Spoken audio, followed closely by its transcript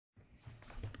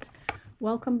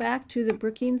Welcome back to the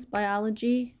Brookings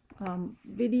Biology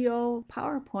video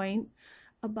PowerPoint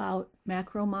about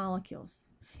macromolecules.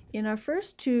 In our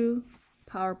first two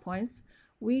PowerPoints,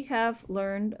 we have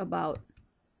learned about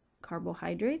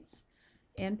carbohydrates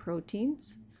and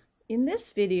proteins. In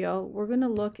this video, we're going to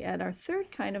look at our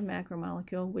third kind of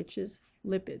macromolecule, which is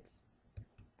lipids.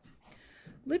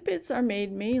 Lipids are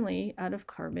made mainly out of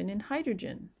carbon and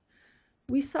hydrogen.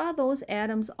 We saw those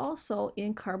atoms also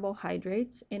in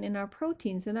carbohydrates and in our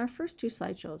proteins in our first two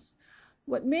slideshows.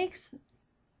 What makes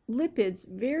lipids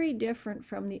very different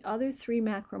from the other three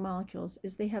macromolecules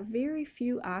is they have very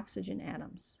few oxygen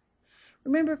atoms.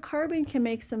 Remember, carbon can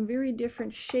make some very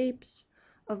different shapes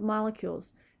of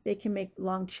molecules. They can make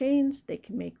long chains, they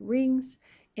can make rings,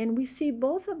 and we see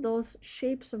both of those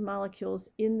shapes of molecules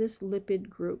in this lipid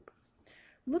group.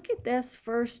 Look at this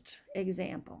first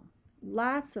example.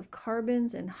 Lots of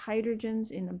carbons and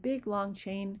hydrogens in a big long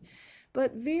chain,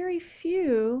 but very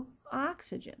few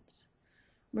oxygens.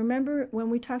 Remember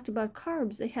when we talked about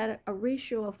carbs, they had a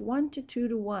ratio of 1 to 2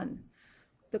 to 1.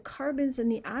 The carbons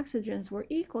and the oxygens were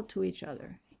equal to each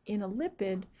other. In a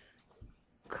lipid,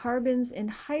 carbons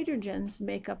and hydrogens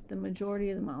make up the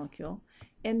majority of the molecule,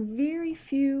 and very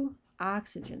few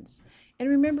oxygens. And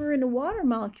remember, in a water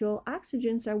molecule,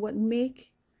 oxygens are what make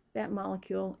that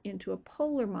molecule into a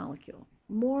polar molecule.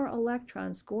 More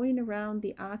electrons going around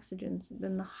the oxygens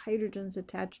than the hydrogens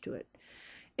attached to it.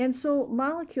 And so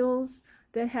molecules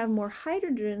that have more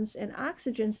hydrogens and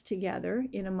oxygens together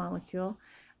in a molecule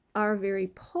are very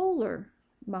polar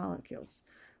molecules.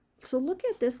 So look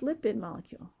at this lipid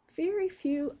molecule. Very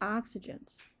few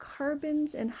oxygens,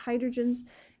 carbons and hydrogens,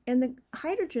 and the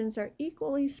hydrogens are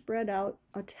equally spread out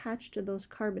attached to those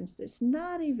carbons. It's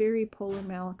not a very polar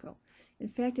molecule. In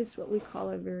fact, it's what we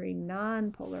call a very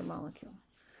non-polar molecule.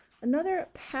 Another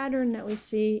pattern that we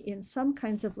see in some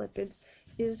kinds of lipids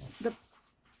is the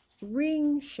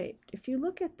ring shaped. If you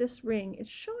look at this ring,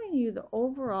 it's showing you the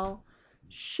overall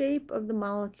shape of the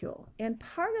molecule. And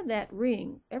part of that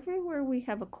ring, everywhere we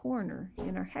have a corner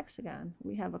in our hexagon,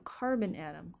 we have a carbon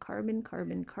atom. Carbon,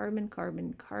 carbon, carbon,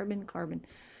 carbon, carbon, carbon.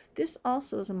 This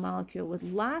also is a molecule with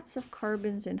lots of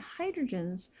carbons and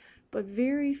hydrogens, but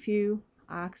very few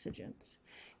oxygens.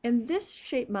 And this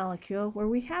shape molecule, where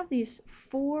we have these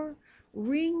four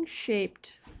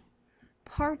ring-shaped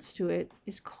parts to it,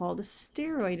 is called a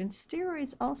steroid. And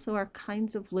steroids also are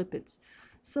kinds of lipids.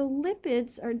 So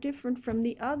lipids are different from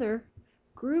the other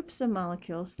groups of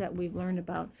molecules that we've learned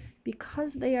about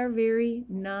because they are very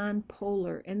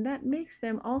non-polar, and that makes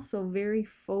them also very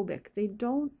phobic. They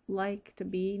don't like to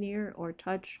be near or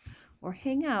touch or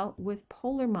hang out with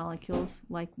polar molecules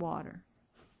like water.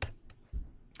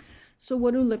 So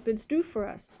what do lipids do for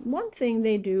us? One thing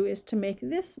they do is to make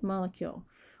this molecule.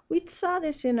 We saw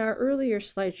this in our earlier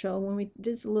slideshow when we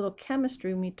did a little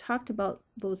chemistry and we talked about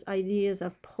those ideas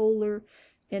of polar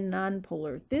and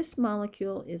non-polar. This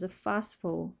molecule is a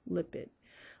phospholipid.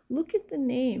 Look at the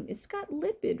name. It's got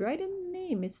lipid right in the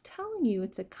name. It's telling you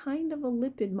it's a kind of a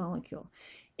lipid molecule.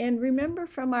 And remember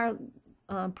from our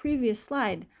previous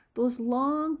slide, those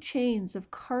long chains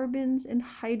of carbons and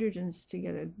hydrogens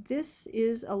together. This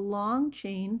is a long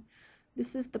chain.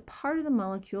 This is the part of the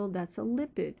molecule that's a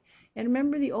lipid. And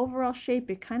remember the overall shape,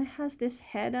 it kind of has this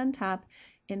head on top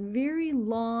and very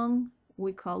long,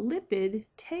 we call lipid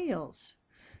tails.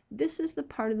 This is the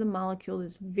part of the molecule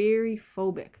that's very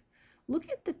phobic. Look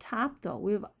at the top though.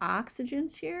 We have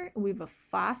oxygens here. We have a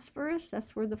phosphorus.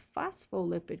 That's where the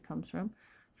phospholipid comes from.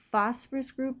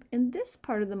 Phosphorus group, and this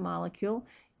part of the molecule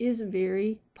is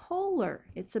very polar.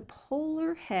 It's a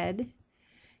polar head,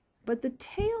 but the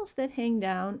tails that hang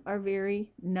down are very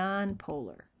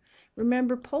non-polar.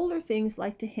 Remember, polar things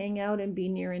like to hang out and be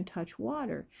near and touch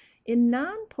water. In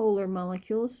non-polar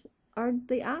molecules are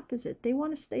the opposite. They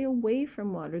want to stay away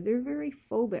from water. They're very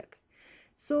phobic.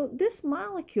 So this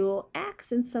molecule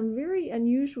acts in some very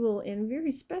unusual and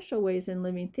very special ways in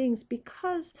living things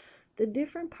because the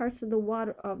different parts of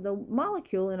the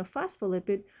molecule in a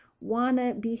phospholipid want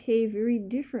to behave very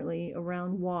differently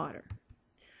around water.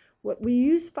 What we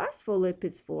use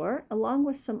phospholipids for, along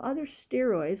with some other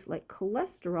steroids like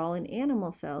cholesterol in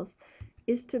animal cells,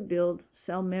 is to build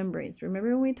cell membranes. Remember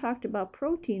when we talked about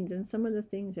proteins and some of the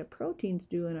things that proteins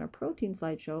do in our protein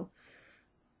slideshow?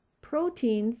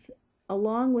 Proteins,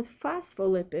 along with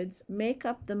phospholipids, make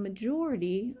up the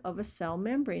majority of a cell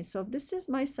membrane. So if this is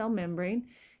my cell membrane,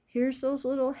 here's those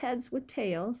little heads with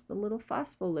tails, the little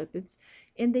phospholipids,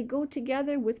 and they go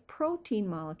together with protein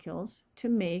molecules to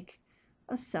make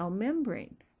a cell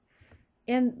membrane.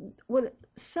 And what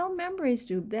cell membranes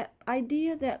do, that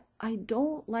idea that I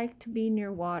don't like to be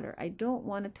near water, I don't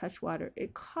want to touch water,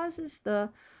 it causes the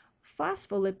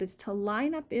phospholipids to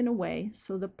line up in a way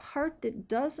so the part that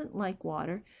doesn't like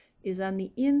water is on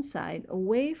the inside,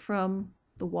 away from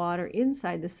the water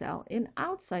inside the cell and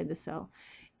outside the cell.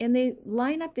 And they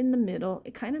line up in the middle,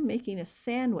 kind of making a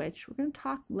sandwich. We're going to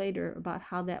talk later about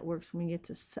how that works when we get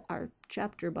to our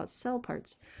chapter about cell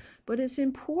parts. But it's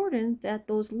important that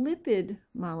those lipid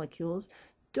molecules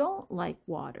don't like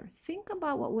water. Think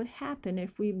about what would happen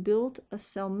if we built a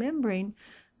cell membrane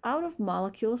out of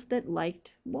molecules that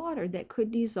liked water, that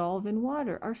could dissolve in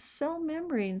water. Our cell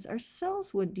membranes, our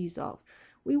cells would dissolve.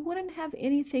 We wouldn't have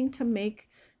anything to make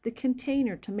the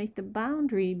container, to make the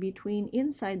boundary between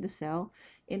inside the cell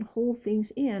and hold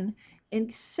things in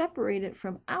and separate it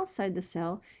from outside the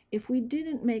cell if we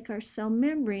didn't make our cell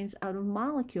membranes out of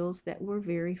molecules that were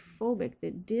very phobic,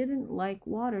 that didn't like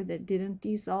water, that didn't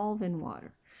dissolve in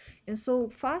water. And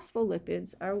so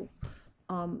phospholipids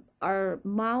are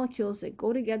molecules that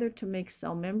go together to make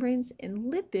cell membranes,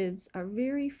 and lipids are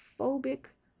very phobic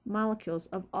molecules.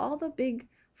 Of all the big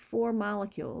 4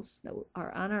 molecules that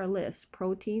are on our list,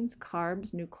 proteins,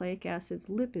 carbs, nucleic acids,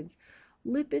 lipids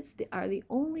are the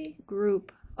only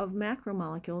group of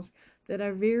macromolecules that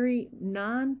are very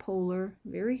nonpolar,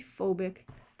 very phobic.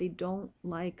 They don't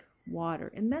like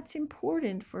water, and that's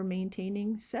important for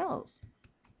maintaining cells.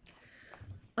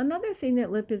 Another thing that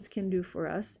lipids can do for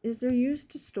us is they're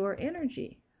used to store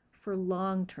energy for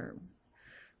long term.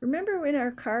 Remember in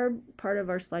our carb part of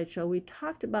our slideshow, we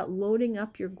talked about loading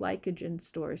up your glycogen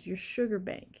stores, your sugar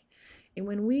bank. And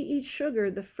when we eat sugar,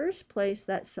 the first place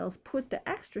that cells put the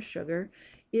extra sugar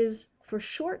is for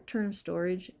short-term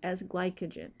storage as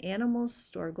glycogen. Animals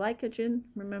store glycogen,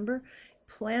 remember?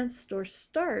 Plants store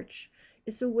starch.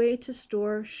 It's a way to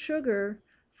store sugar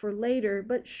for later,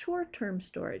 but short-term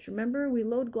storage. Remember, we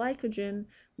load glycogen,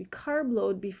 we carb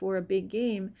load before a big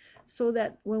game, so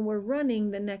that when we're running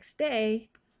the next day,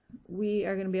 we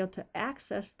are going to be able to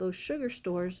access those sugar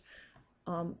stores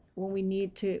when we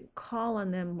need to call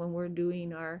on them when we're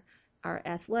doing our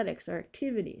athletics, our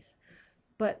activities.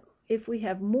 But if we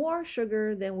have more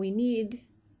sugar than we need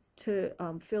to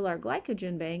fill our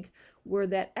glycogen bank, where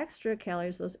that extra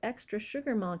calories, those extra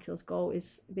sugar molecules go,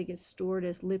 is they get stored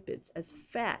as lipids, as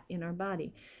fat in our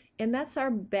body. And that's our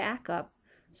backup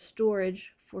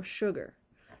storage for sugar.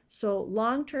 So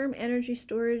long-term energy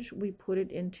storage, we put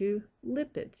it into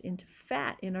lipids, into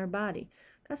fat in our body.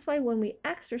 That's why when we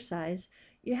exercise,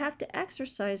 you have to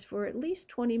exercise for at least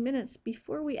 20 minutes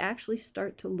before we actually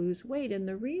start to lose weight. And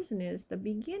the reason is, the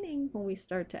beginning, when we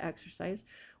start to exercise,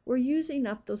 we're using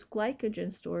up those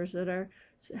glycogen stores that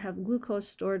have glucose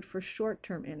stored for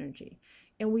short-term energy.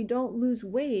 And we don't lose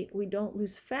weight, we don't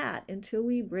lose fat until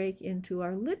we break into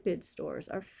our lipid stores,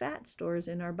 our fat stores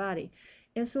in our body.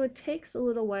 And so it takes a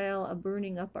little while of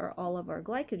burning up all of our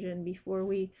glycogen before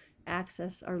we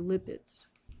access our lipids.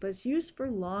 But it's used for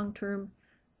long-term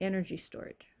energy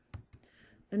storage.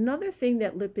 Another thing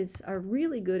that lipids are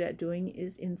really good at doing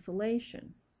is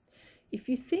insulation. If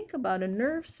you think about a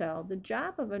nerve cell, the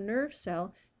job of a nerve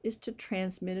cell is to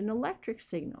transmit an electric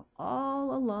signal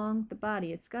all along the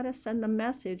body. It's got to send the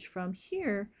message from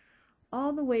here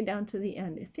all the way down to the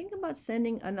end. Think about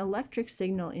sending an electric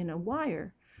signal in a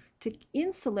wire. To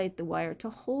insulate the wire, to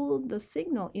hold the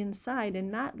signal inside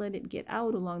and not let it get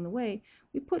out along the way,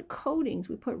 we put coatings,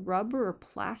 we put rubber or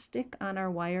plastic on our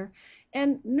wire.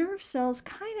 And nerve cells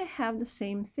kind of have the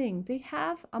same thing. They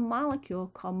have a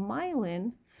molecule called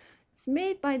myelin. It's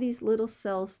made by these little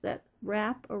cells that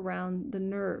wrap around the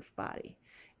nerve body,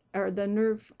 or the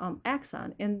nerve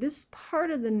axon. And this part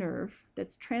of the nerve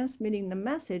that's transmitting the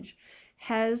message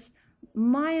has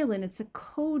myelin. It's a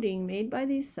coating made by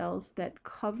these cells that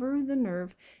cover the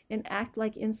nerve and act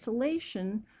like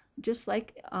insulation, just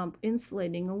like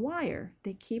insulating a wire.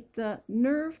 They keep the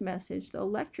nerve message, the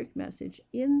electric message,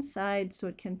 inside so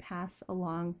it can pass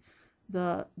along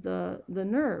the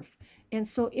nerve. And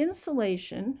so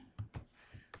insulation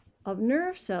of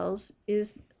nerve cells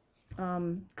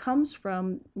comes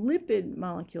from lipid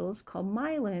molecules called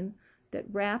myelin that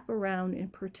wrap around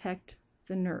and protect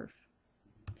the nerve.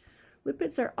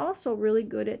 Lipids are also really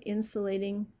good at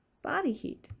insulating body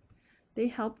heat. They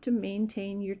help to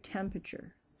maintain your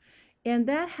temperature. And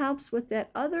that helps with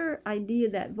that other idea,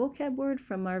 that vocab word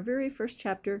from our very first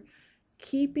chapter,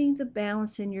 keeping the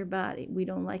balance in your body. We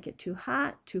don't like it too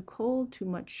hot, too cold, too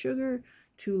much sugar,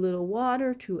 too little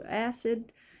water, too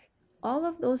acid. All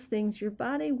of those things, your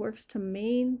body works to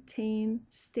maintain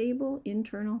stable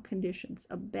internal conditions,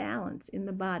 a balance in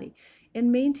the body.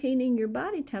 And maintaining your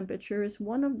body temperature is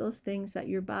one of those things that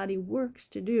your body works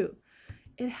to do.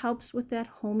 It helps with that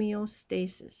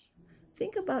homeostasis.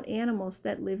 Think about animals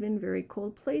that live in very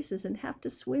cold places and have to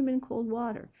swim in cold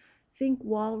water. Think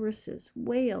walruses,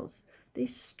 whales. They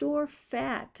store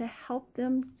fat to help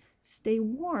them stay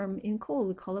warm in cold.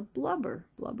 We call it blubber.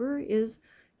 Blubber is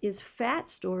fat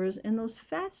stores, and those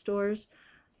fat stores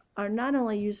are not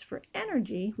only used for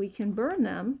energy, we can burn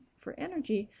them for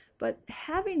energy, but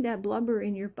having that blubber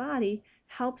in your body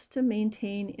helps to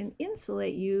maintain and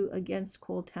insulate you against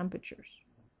cold temperatures.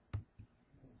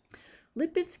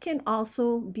 Lipids can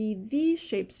also be these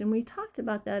shapes, and we talked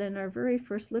about that in our very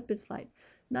first lipid slide.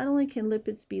 Not only can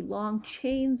lipids be long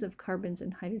chains of carbons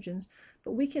and hydrogens,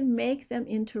 but we can make them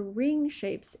into ring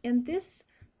shapes. And this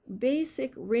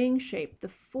basic ring shape, the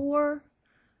four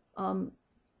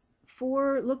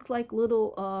look like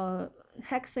little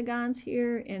hexagons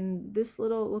here, and this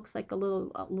little looks like a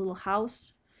little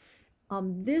house.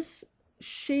 This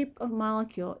shape of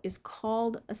molecule is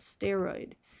called a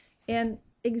steroid. And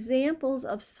examples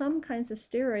of some kinds of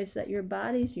steroids that your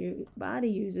body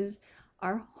uses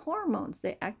are hormones.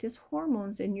 They act as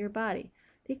hormones in your body.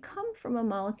 They come from a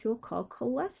molecule called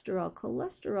cholesterol.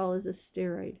 Cholesterol is a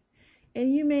steroid.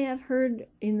 And you may have heard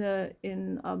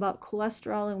about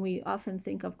cholesterol, and we often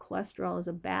think of cholesterol as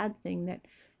a bad thing, that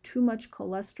too much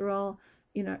cholesterol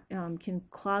can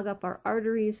clog up our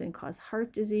arteries and cause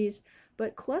heart disease.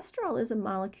 But cholesterol is a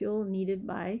molecule needed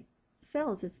by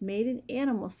cells. It's made in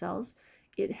animal cells.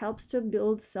 It helps to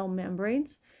build cell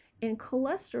membranes, and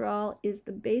cholesterol is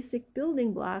the basic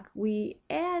building block we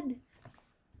add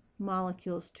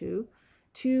molecules to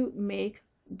make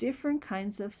different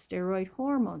kinds of steroid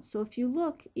hormones. So if you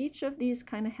look, each of these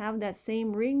kind of have that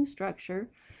same ring structure,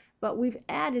 but we've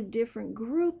added different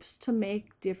groups to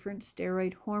make different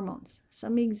steroid hormones.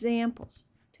 Some examples: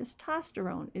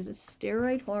 testosterone is a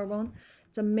steroid hormone.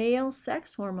 It's a male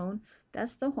sex hormone.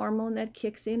 That's the hormone that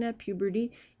kicks in at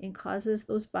puberty and causes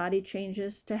those body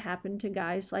changes to happen to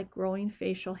guys, like growing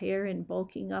facial hair and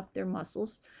bulking up their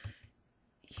muscles.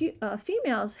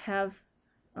 Females have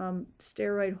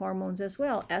steroid hormones as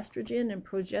well. Estrogen and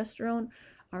progesterone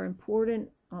are important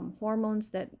hormones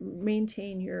that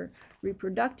maintain your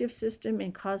reproductive system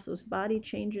and cause those body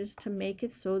changes to make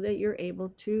it so that you're able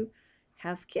to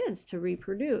have kids, to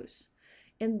reproduce.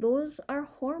 And those are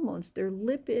hormones. They're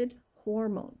lipid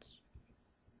hormones.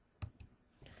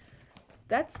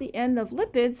 That's the end of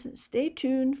lipids. Stay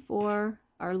tuned for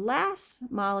our last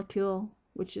molecule,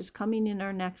 which is coming in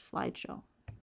our next slideshow.